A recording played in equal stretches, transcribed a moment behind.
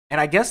And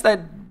I guess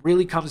that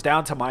really comes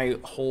down to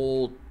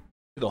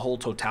the whole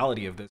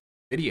totality of this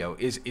video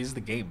is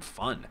the game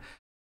fun?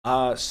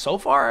 So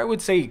far, I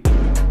would say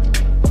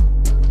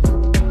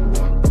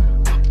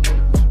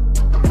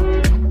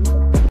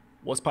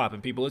what's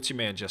poppin', people? It's your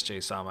man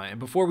JustJaySama, and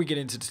before we get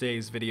into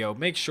today's video,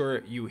 make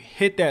sure you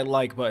hit that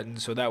like button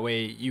so that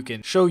way you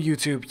can show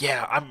YouTube,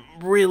 yeah, I'm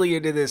really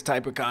into this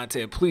type of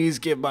content. Please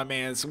give my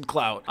man some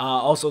clout.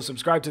 Also,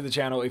 subscribe to the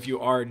channel if you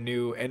are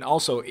new, and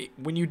also,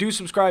 when you do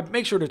subscribe,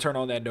 make sure to turn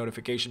on that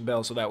notification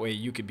bell so that way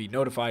you can be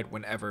notified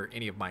whenever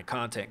any of my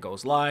content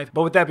goes live.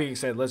 But with that being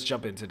said, let's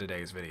jump into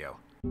today's video.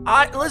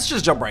 Let's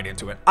just jump right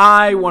into it.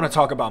 I want to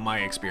talk about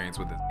my experience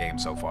with this game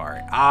so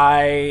far.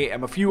 I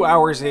am a few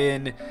hours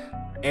in,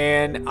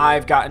 and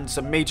I've gotten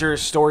some major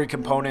story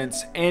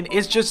components, and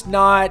it's just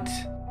not...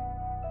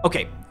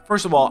 Okay,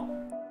 first of all,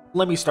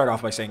 let me start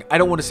off by saying I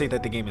don't want to say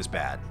that the game is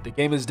bad. The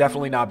game is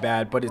definitely not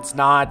bad, but it's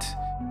not...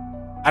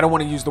 I don't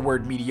want to use the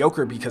word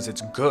mediocre because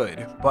it's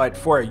good, but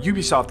for a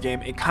Ubisoft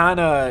game, it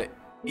kind of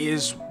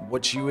is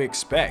what you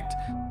expect.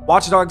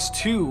 Watch Dogs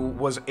 2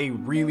 was a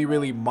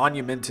really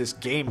monumentous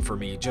game for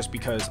me just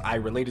because I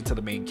related to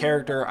the main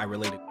character, I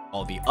related to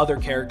all the other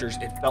characters.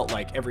 It felt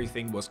like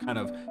everything was kind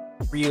of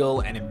real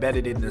and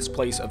embedded in this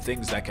place of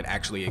things that could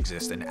actually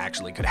exist and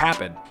actually could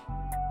happen.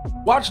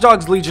 Watch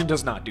Dogs Legion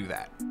does not do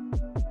that.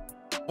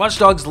 Watch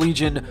Dogs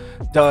Legion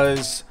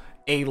does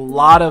a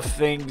lot of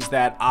things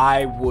that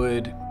I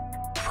would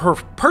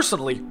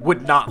personally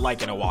would not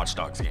like in a Watch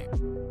Dogs game.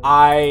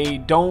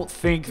 I don't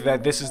think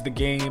that this is the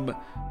game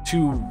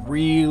to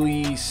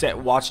really set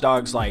Watch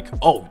Dogs like,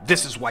 oh,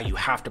 this is why you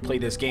have to play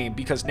this game,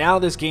 because now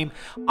this game,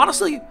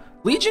 honestly,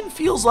 Legion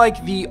feels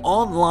like the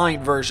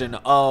online version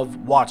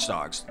of Watch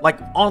Dogs, like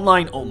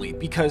online only,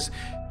 because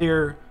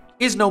there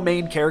is no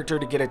main character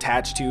to get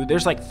attached to.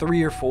 There's like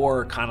 3 or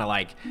 4 kind of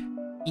like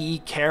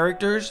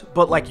characters,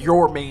 but like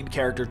your main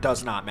character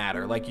does not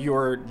matter. Like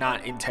you're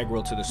not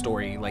integral to the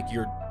story. Like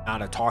you're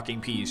not a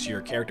talking piece.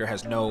 Your character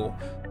has no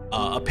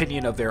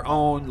opinion of their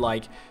own.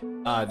 Like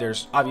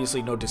there's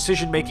obviously no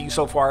decision making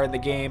so far in the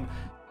game.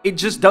 It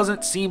just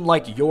doesn't seem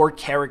like your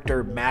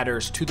character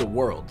matters to the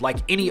world. Like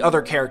any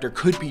other character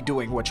could be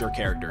doing what your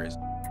character is.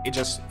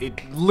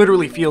 It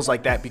literally feels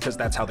like that because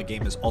that's how the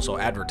game is also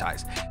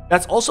advertised.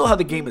 That's also how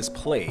the game is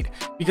played,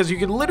 because you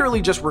can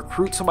literally just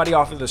recruit somebody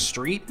off of the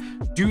street,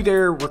 do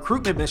their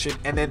recruitment mission,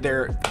 and then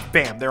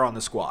they're on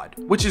the squad,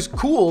 which is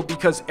cool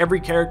because every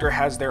character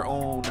has their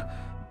own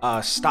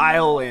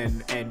style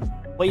and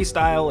play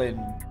style and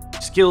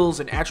skills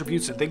and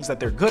attributes and things that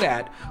they're good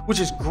at, which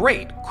is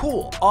great,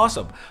 cool,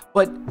 awesome.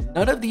 But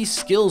none of these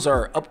skills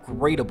are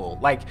upgradable.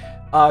 Like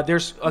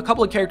there's a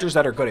couple of characters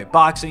that are good at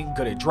boxing,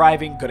 good at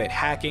driving, good at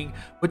hacking,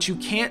 but you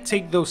can't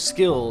take those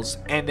skills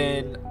and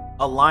then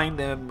align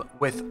them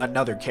with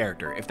another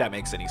character, if that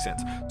makes any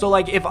sense. So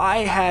like if I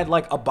had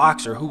like a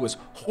boxer who was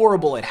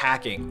horrible at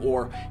hacking,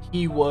 or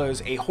he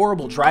was a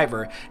horrible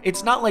driver,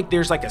 it's not like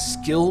there's like a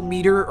skill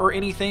meter or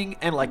anything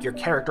and like your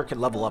character can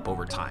level up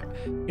over time.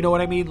 You know what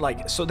I mean?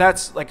 Like, so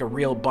that's like a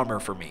real bummer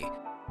for me.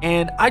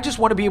 And I just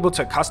want to be able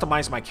to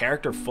customize my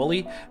character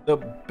fully. The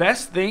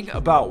best thing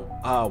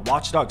about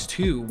Watch Dogs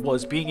 2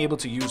 was being able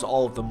to use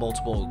all of the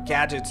multiple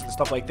gadgets and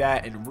stuff like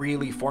that and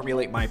really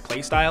formulate my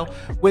playstyle.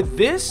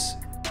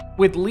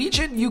 With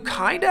Legion, you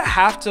kind of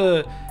have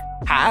to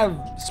have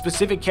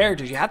specific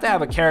characters. You have to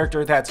have a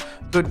character that's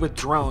good with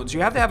drones. You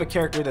have to have a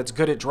character that's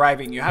good at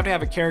driving. You have to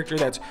have a character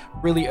that's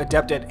really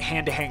adept at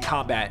hand-to-hand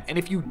combat. And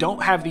if you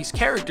don't have these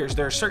characters,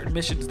 there are certain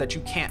missions that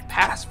you can't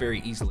pass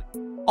very easily.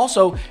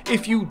 Also,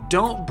 if you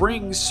don't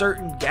bring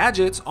certain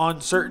gadgets on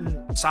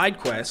certain side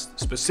quests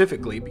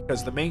specifically,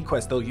 because the main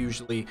quest, they'll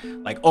usually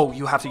like, oh,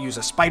 you have to use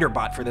a spider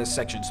bot for this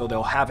section, so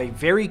they'll have a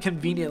very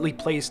conveniently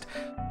placed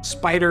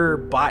spider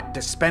bot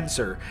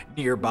dispenser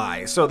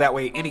nearby, so that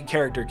way any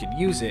character can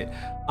use it.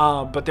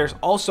 But there's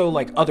also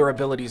like other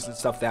abilities and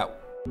stuff that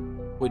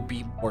would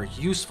be more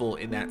useful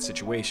in that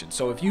situation.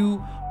 So if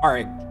you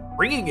are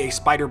bringing a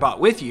spider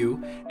bot with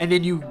you and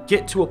then you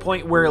get to a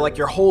point where like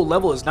your whole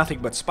level is nothing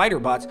but spider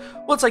bots,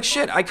 well, it's like,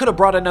 shit, I could have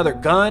brought another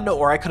gun,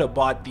 or I could have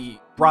brought the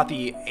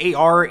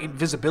AR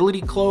invisibility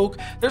cloak.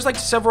 There's like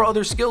several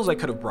other skills I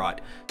could have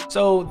brought.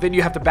 So then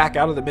you have to back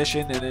out of the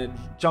mission and then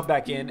jump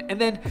back in, and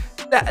then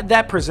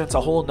that presents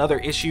a whole nother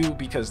issue,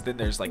 because then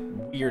there's like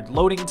weird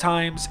loading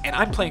times, and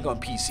I'm playing on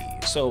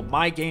PC, so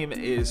my game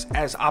is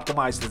as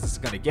optimized as it's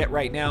gonna get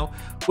right now,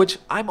 which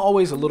I'm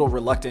always a little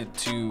reluctant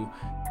to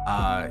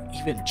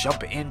even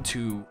jump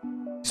into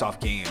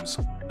Ubisoft games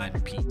on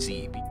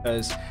PC,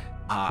 because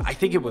I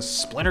think it was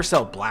Splinter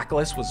Cell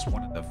Blacklist was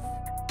one of the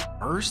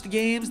first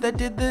games that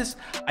did this.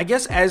 I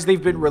guess as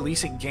they've been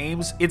releasing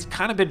games, it's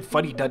kind of been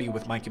fuddy-duddy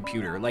with my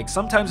computer. Like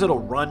sometimes it'll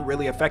run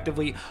really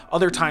effectively,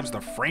 other times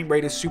the frame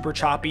rate is super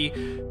choppy,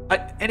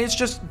 and it's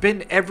just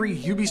been every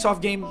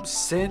Ubisoft game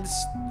since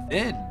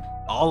then.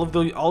 All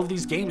of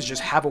these games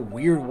just have a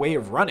weird way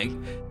of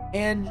running.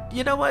 And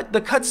you know what?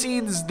 The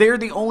cutscenes, they're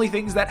the only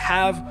things that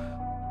have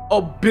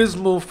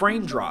abysmal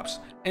frame drops.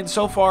 And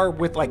so far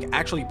with like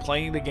actually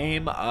playing the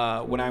game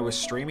when I was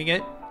streaming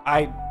it,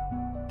 I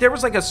there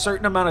was like a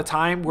certain amount of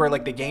time where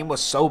like the game was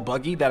so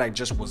buggy that I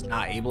just was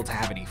not able to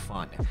have any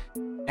fun.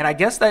 And I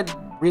guess that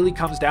really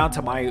comes down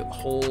to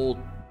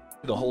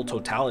the whole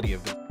totality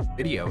of the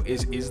video.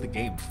 Is the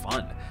game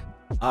fun?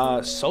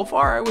 So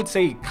far, I would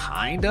say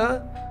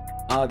kinda.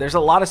 There's a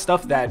lot of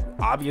stuff that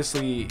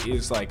obviously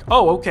is like,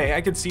 oh, okay,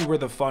 I could see where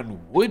the fun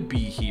would be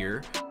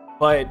here,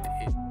 but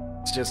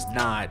it's just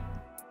not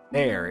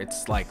there.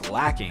 It's like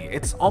lacking.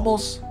 It's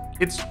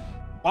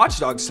Watch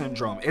Dogs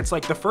syndrome. It's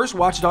like the first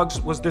Watch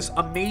Dogs was this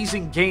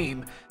amazing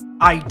game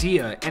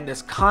idea and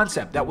this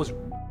concept that was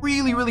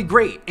really, really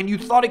great, and you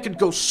thought it could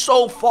go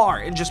so far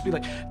and just be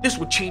like, this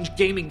would change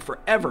gaming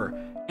forever,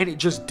 and it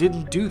just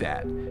didn't do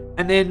that.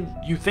 And then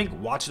you think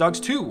Watch Dogs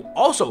 2,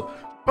 also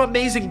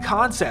amazing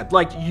concept,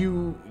 like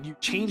you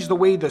change the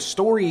way the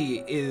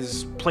story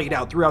is played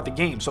out throughout the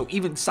game, so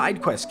even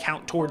side quests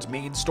count towards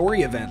main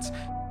story events,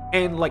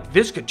 and like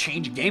this could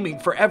change gaming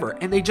forever,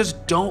 and they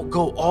just don't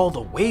go all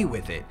the way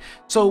with it.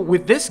 So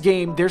with this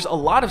game, there's a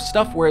lot of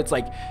stuff where it's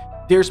like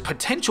there's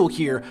potential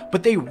here,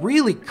 but they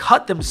really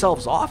cut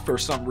themselves off for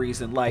some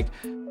reason. Like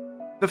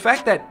the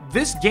fact that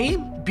this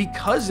game,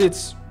 because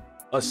it's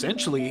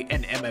essentially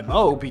an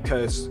MMO,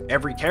 because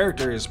every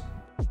character is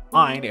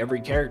fine, every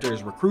character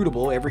is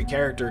recruitable, every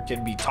character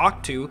can be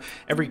talked to,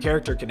 every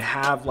character can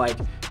have, like,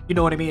 you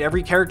know what I mean,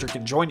 every character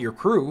can join your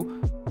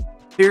crew.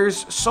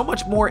 There's so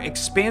much more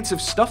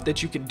expansive stuff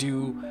that you can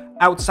do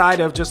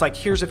outside of just like,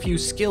 here's a few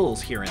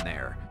skills here and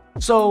there.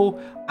 So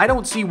I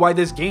don't see why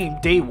this game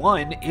day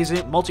one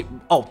isn't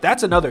oh,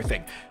 that's another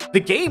thing. The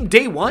game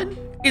day one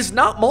is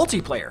not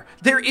multiplayer.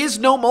 There is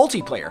no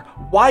multiplayer.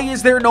 Why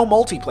is there no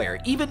multiplayer?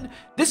 Even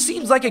this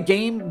seems like a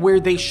game where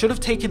they should have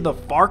taken the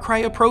Far Cry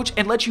approach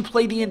and let you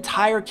play the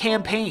entire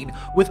campaign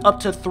with up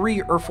to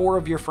 3 or 4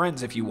 of your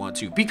friends if you want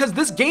to, because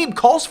this game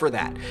calls for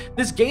that.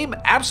 This game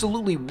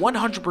absolutely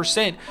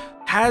 100%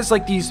 has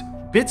like these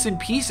bits and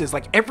pieces,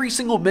 like every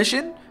single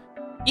mission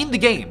in the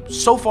game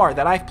so far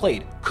that I've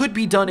played could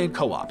be done in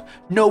co-op,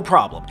 no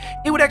problem.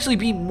 It would actually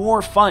be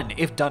more fun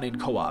if done in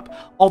co-op,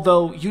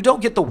 although you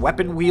don't get the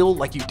weapon wheel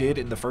like you did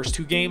in the first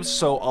 2 games,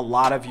 so a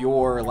lot of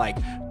your like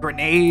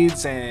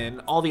grenades and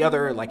all the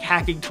other like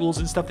hacking tools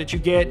and stuff that you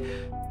get,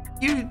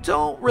 you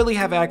don't really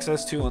have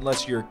access to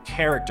unless your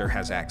character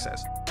has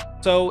access.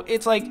 So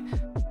it's like,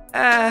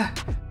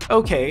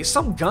 okay,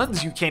 some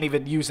guns you can't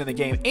even use in the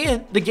game,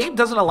 and the game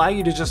doesn't allow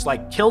you to just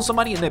like kill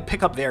somebody and then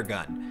pick up their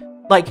gun.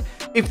 Like,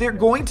 if they're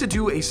going to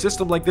do a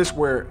system like this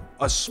where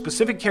a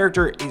specific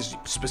character is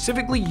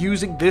specifically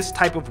using this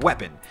type of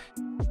weapon,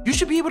 you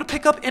should be able to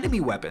pick up enemy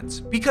weapons,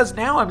 because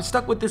now I'm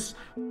stuck with this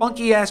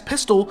funky ass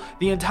pistol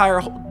the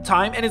entire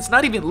time, and it's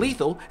not even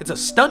lethal. It's a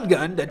stun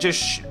gun that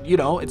just, you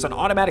know, it's an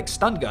automatic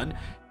stun gun,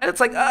 and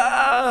it's like,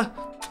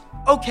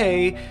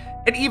 okay.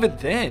 And even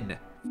then,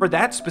 for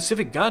that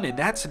specific gun in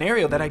that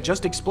scenario that I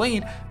just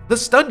explained, the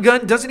stun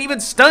gun doesn't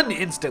even stun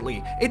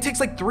instantly. It takes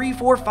like 3,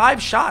 4,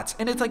 5 shots,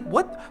 and it's like,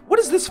 what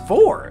is this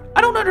for?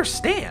 I don't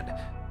understand.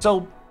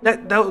 So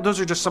those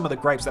are just some of the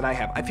gripes that I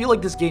have. I feel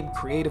like this game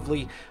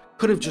creatively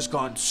could have just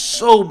gone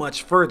so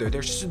much further.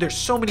 There's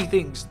so many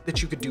things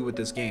that you could do with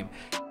this game,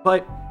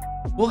 but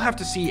we'll have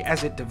to see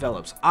as it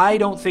develops. I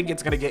don't think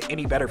it's going to get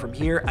any better from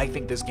here. I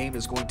think this game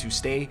is going to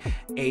stay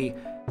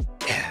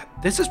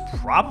this is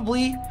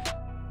probably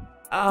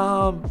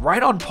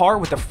right on par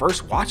with the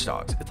first Watch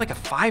Dogs. It's like a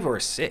 5 or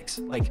a 6.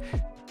 Like,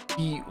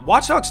 the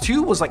Watch Dogs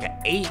 2 was like an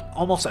 8,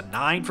 almost a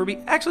 9 for me.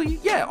 Actually,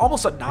 yeah,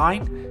 almost a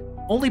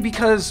 9. Only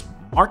because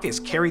Marcus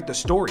carried the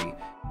story.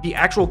 The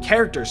actual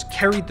characters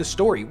carried the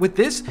story. With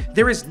this,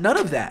 there is none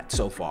of that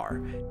so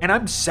far. And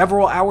I'm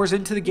several hours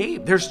into the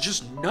game. There's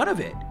just none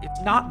of it.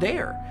 It's not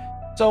there.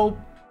 So,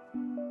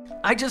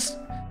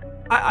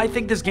 I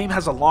think this game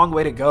has a long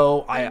way to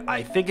go.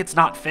 I think it's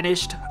not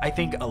finished. I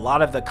think a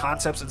lot of the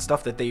concepts and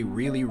stuff that they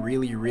really,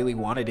 really, really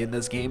wanted in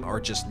this game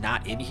are just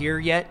not in here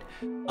yet.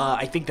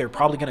 I think they're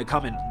probably going to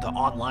come in the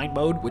online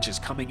mode, which is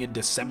coming in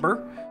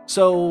December.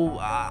 So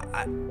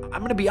I'm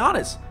going to be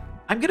honest.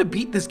 I'm going to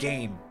beat this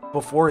game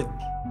before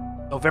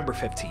November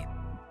 15th.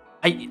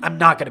 I'm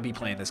not going to be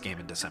playing this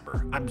game in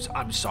December.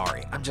 I'm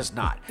sorry. I'm just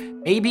not.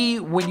 Maybe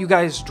when you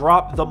guys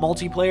drop the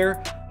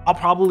multiplayer, I'll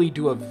probably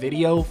do a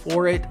video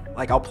for it.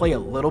 Like, I'll play a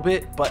little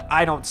bit, but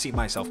I don't see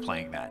myself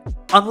playing that.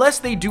 Unless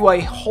they do a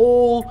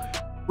whole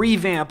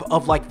revamp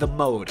of like the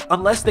mode.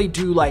 Unless they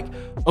do like,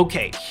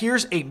 okay,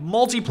 here's a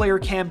multiplayer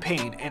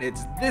campaign and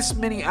it's this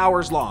many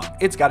hours long.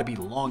 It's got to be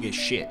long as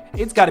shit.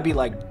 It's got to be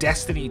like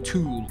Destiny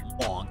 2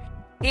 long.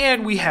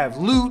 And we have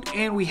loot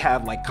and we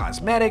have like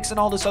cosmetics and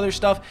all this other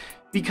stuff,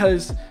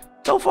 because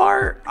so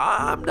far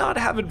I'm not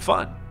having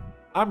fun.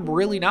 I'm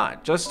really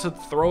not, just to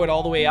throw it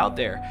all the way out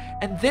there.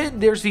 And then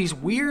there's these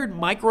weird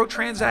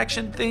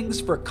microtransaction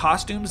things for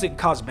costumes and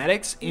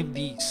cosmetics in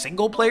the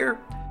single player,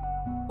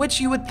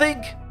 which you would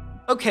think,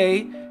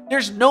 okay,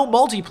 there's no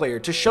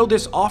multiplayer to show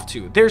this off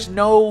to. There's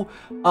no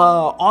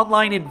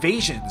online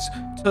invasions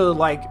to,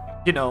 like,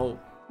 you know,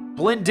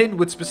 blend in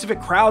with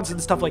specific crowds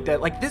and stuff like that.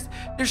 Like, this,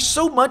 there's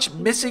so much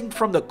missing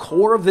from the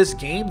core of this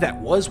game that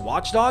was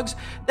Watch Dogs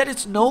that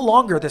it's no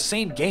longer the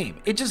same game.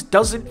 It just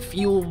doesn't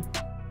feel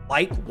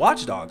like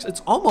Watch Dogs.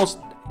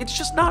 It's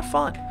just not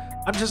fun.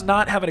 I'm just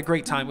not having a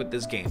great time with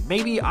this game.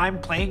 Maybe I'm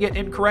playing it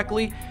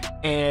incorrectly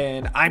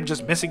and I'm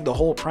just missing the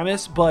whole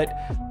premise, but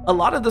a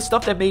lot of the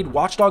stuff that made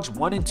Watch Dogs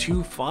 1 and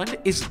 2 fun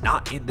is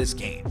not in this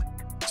game.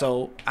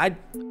 So I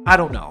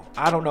don't know.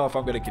 I don't know if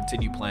I'm going to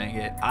continue playing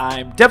it.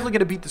 I'm definitely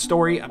going to beat the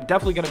story. I'm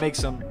definitely going to make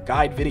some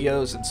guide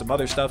videos and some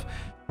other stuff,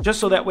 just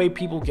so that way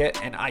people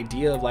get an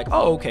idea of like,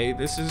 oh, okay,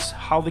 this is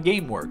how the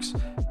game works.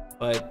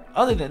 But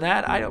other than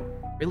that, I don't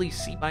really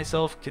see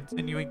myself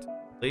continuing to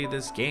play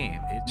this game.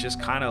 It's just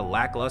kind of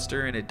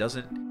lackluster and it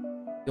doesn't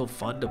feel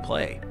fun to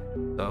play.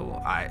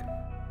 So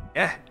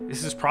yeah,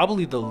 this is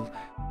probably the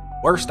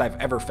worst I've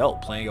ever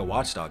felt playing a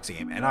Watch Dogs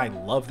game, and I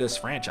love this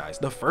franchise.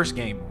 The first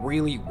game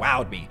really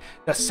wowed me.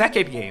 The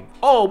second game,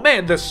 oh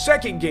man, the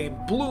second game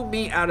blew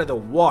me out of the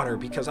water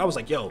because I was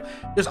like, yo,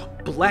 there's a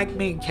black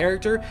main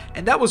character,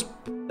 and that was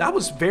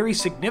very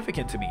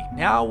significant to me.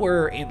 Now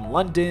we're in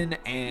London,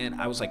 and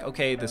I was like,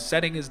 okay, the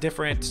setting is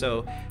different,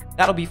 so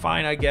that'll be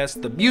fine, I guess.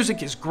 The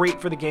music is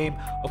great for the game.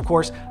 Of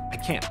course, I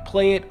can't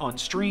play it on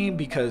stream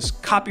because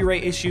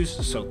copyright issues,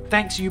 so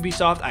thanks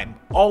Ubisoft. I'm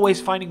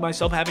always finding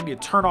myself having to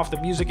turn off the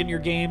music in your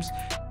games.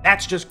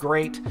 That's just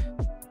great.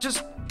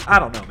 I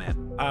don't know,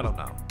 man. I don't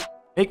know.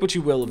 Make what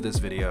you will of this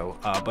video.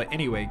 But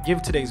anyway,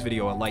 give today's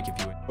video a like if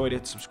you enjoyed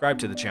it. Subscribe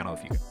to the channel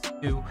if you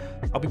do.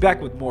 I'll be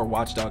back with more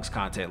Watch Dogs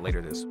content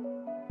later this week.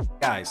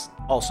 Guys,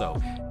 also,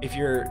 if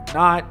you're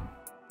not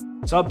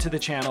subbed to the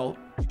channel,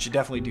 you should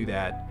definitely do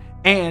that.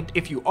 And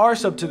if you are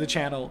subbed to the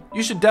channel,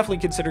 you should definitely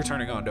consider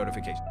turning on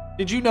notifications.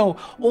 Did you know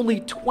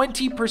only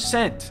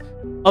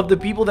 20% of the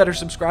people that are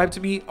subscribed to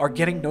me are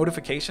getting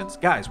notifications?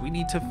 Guys, we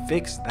need to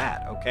fix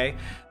that, okay?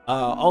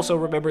 Also,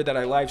 remember that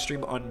I live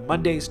stream on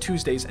Mondays,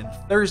 Tuesdays, and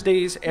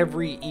Thursdays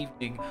every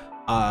evening,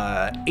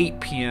 8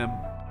 p.m.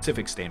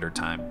 Pacific Standard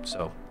Time.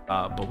 So,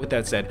 but with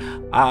that said,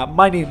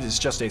 my name is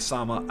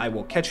JustJaySama. I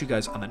will catch you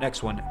guys on the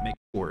next one. Make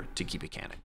sure to keep it canon.